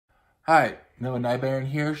Hi, Noah Nybaron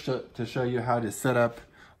here to show you how to set up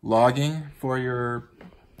logging for your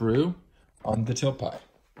brew on the tilt pie.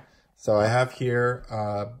 So I have here,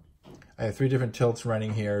 I have 3 different tilts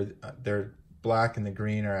running here. They're black and the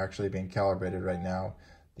green are actually being calibrated right now.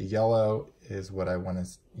 The yellow is what I want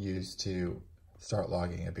to use to start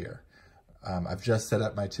logging a beer. I've just set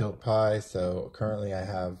up my tilt pie, so currently I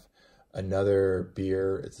have another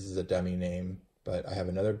beer. This is a dummy name, but I have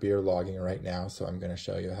another beer logging right now, so I'm going to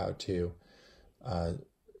show you how to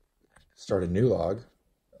start a new log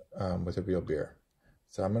with a real beer.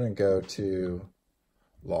 So I'm going to go to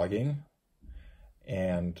logging,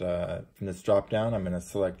 and from this drop down I'm going to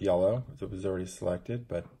select yellow. It was already selected,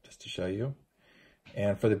 but just to show you.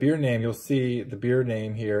 And for the beer name, you'll see the beer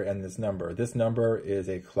name here and this number. This number is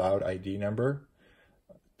a cloud ID number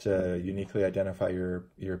to uniquely identify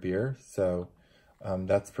your beer. So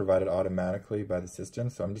that's provided automatically by the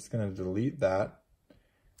system. So I'm just going to delete that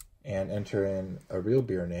and enter in a real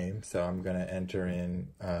beer name. So I'm going to enter in,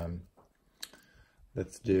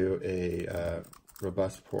 let's do a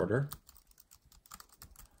robust porter.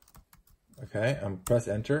 Okay, press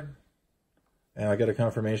enter. And I get a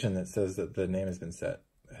confirmation that says that the name has been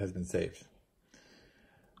saved.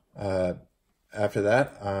 After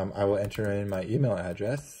that, I will enter in my email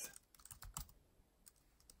address,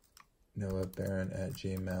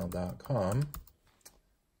 noahbaron@gmail.com,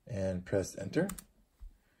 and press enter.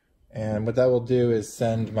 And what that will do is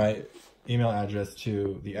send my email address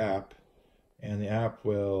to the app, and the app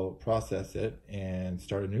will process it and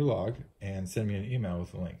start a new log and send me an email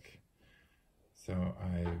with a link. So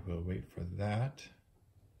I will wait for that.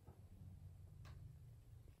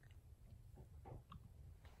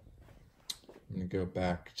 I'm going to go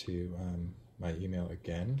back to my email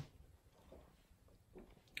again.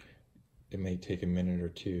 It may take a minute or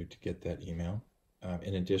two to get that email.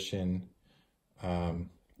 In addition,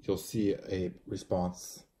 you'll see a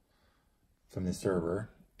response from the server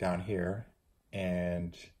down here,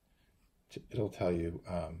 and it'll tell you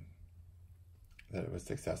that it was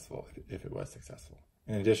successful, if it was successful.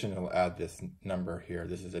 In addition, it'll add this number here.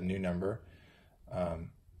 This is a new number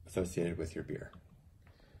associated with your beer.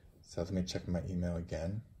 So let me check my email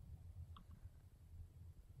again.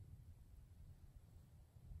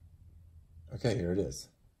 Okay, here it is.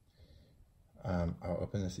 I'll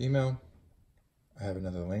open this email. I have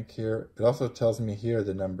another link here. It also tells me here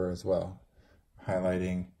the number as well,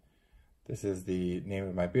 highlighting this is the name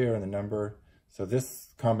of my beer and the number. So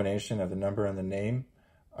this combination of the number and the name,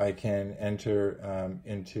 I can enter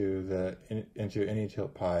into any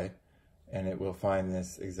tilt pie, and it will find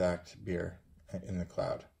this exact beer in the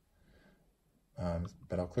cloud.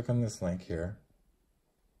 But I'll click on this link here,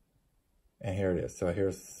 and here it is. So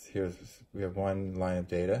we have one line of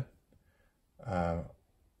data.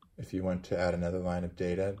 If you want to add another line of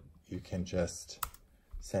data, you can just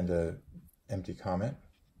send an empty comment.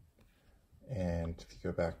 And if you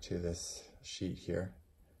go back to this sheet here,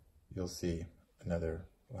 you'll see another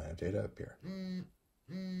line of data up here.